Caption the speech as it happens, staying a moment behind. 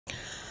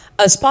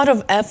As part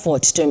of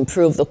efforts to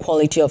improve the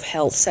quality of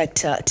health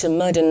sector to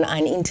modern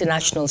and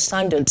international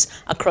standards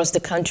across the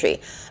country,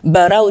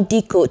 Barau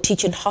Dikko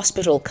Teaching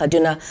Hospital,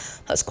 Kaduna,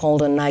 has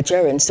called on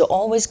Nigerians to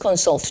always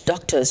consult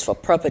doctors for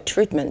proper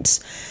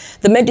treatments.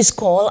 The Medis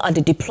call at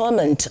the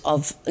deployment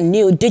of a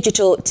new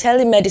digital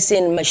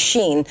telemedicine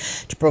machine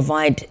to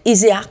provide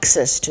easy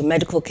access to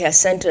medical care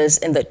centers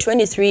in the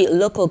 23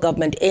 local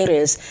government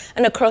areas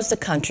and across the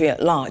country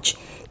at large.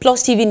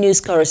 Plus TV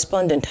News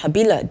correspondent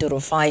Habila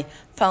Durofai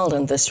filed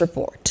on this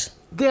report.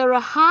 There are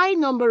a high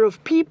number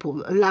of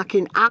people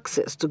lacking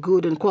access to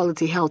good and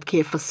quality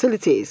healthcare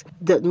facilities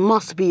that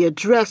must be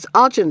addressed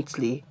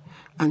urgently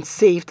and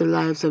save the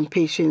lives of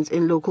patients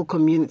in local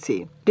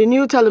community. The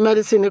new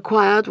telemedicine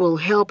acquired will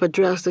help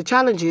address the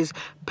challenges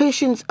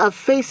patients are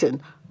facing,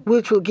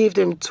 which will give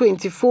them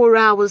 24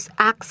 hours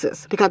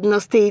access. The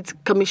Kaduna State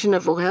Commissioner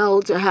for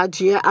Health,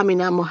 Hajia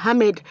Amina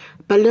Mohammed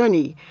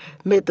Baloni,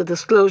 made the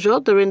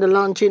disclosure during the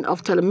launching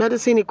of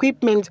telemedicine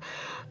equipment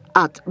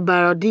at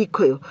Barau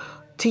Dikko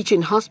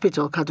Teaching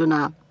Hospital,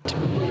 Kaduna.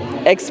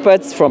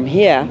 Experts from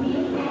here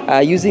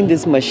using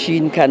this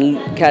machine can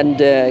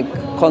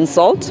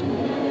consult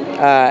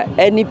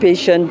any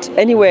patient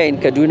anywhere in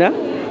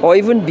Kaduna or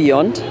even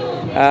beyond,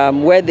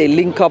 where they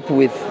link up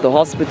with the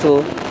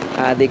hospital.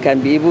 They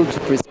can be able to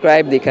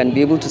prescribe, they can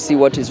be able to see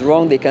what is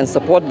wrong, they can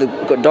support the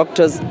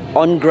doctors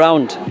on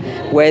ground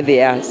where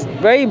they are. It's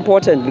very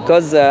important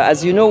because,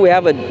 as you know,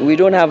 we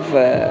don't have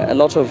a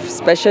lot of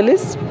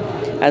specialists,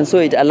 and so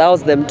it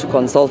allows them to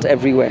consult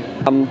everywhere,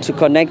 to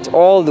connect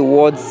all the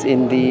wards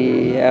in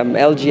the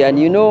LG. And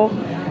you know,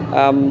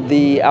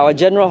 our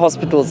general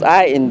hospitals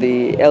are in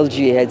the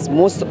LG heads.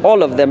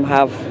 All of them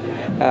have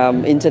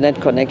internet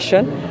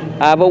connection.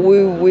 But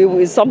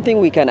it's something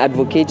we can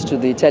advocate to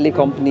the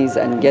telecompanies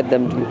and get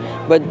them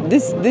to. But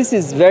this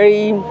is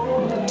very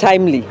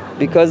timely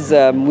because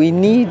we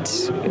need,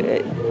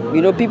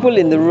 people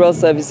in the rural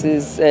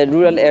services,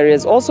 rural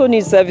areas also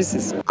need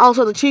services.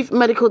 Also, the Chief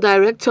Medical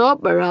Director,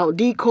 Barau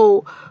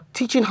Dikko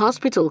Teaching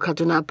Hospital,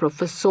 Kaduna,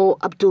 Professor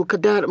Abdul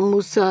Kader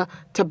Musa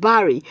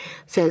Tabari,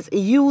 says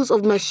use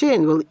of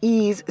machine will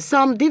ease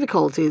some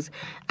difficulties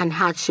and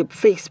hardship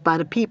faced by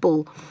the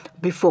people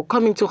before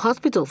coming to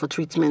hospital for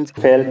treatment.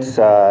 Felt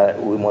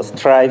we must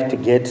strive to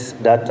get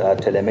that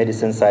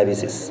telemedicine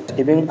services.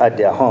 Even at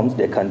their homes,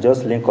 they can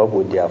just link up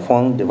with their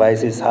phone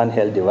devices,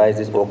 handheld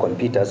devices or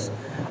computers.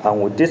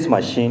 And with this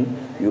machine,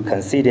 you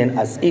can see them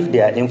as if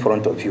they are in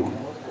front of you.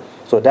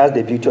 So that's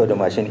the beauty of the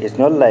machine. It's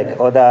not like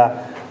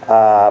other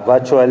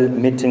virtual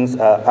meetings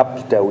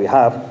apps that we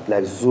have,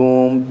 like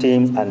Zoom,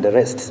 Teams, and the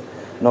rest.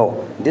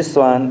 No, this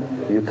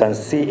one, you can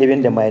see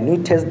even the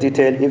minutest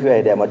detail. If you're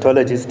a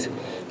dermatologist,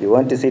 you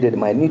want to see the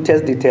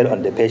minutest detail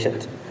on the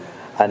patient.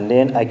 And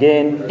then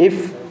again,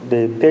 if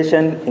the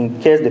patient,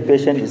 in case the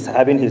patient is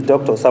having his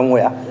doctor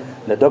somewhere,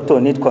 the doctor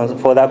needs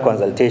further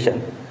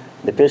consultation.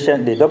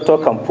 The doctor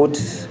can put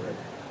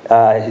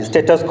his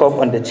stethoscope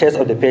on the chest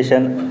of the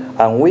patient,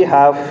 and we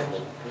have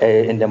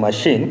in the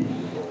machine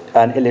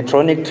an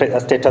electronic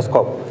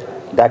stethoscope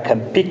that can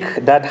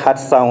pick that heart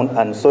sound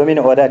and so many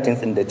other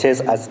things in the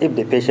chest as if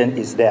the patient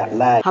is there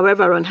live.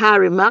 However, on her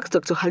remarks,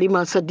 Dr.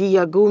 Halima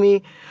Sadiya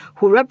Gumi,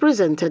 who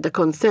represented the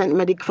Concerned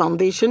Medic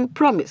Foundation,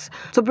 promised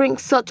to bring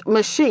such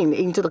machine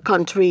into the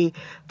country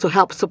to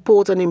help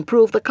support and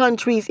improve the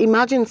country's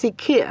emergency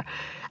care,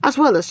 as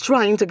well as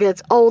trying to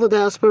get all the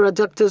diaspora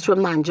doctors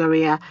from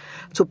Nigeria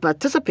to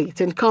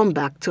participate and come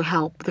back to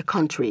help the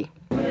country.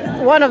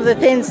 One of the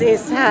things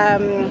is,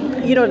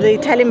 the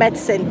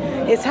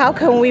telemedicine is how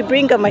can we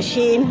bring a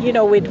machine,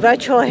 with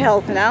virtual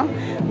health now,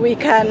 we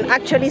can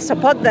actually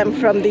support them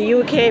from the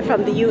UK,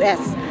 from the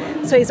US.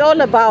 So it's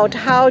all about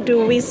how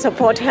do we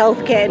support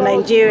healthcare in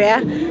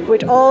Nigeria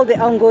with all the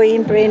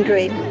ongoing brain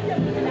drain.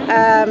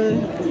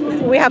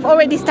 We have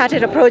already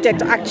started a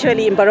project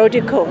actually in Barau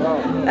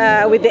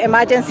Dikko with the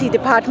emergency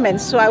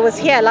department. So I was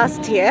here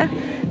last year.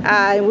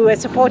 We were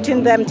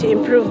supporting them to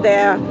improve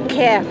their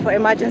care for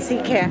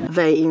emergency care.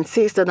 They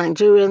insist that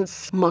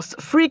Nigerians must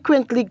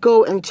frequently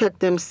go and check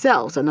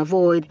themselves and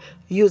avoid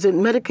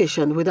using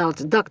medication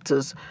without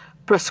doctor's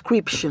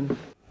prescription.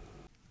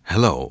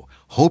 Hello,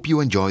 hope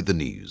you enjoyed the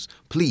news.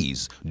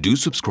 Please do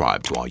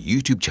subscribe to our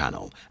YouTube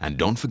channel and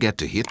don't forget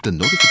to hit the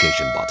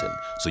notification button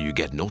so you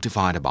get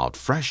notified about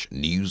fresh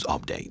news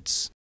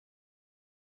updates.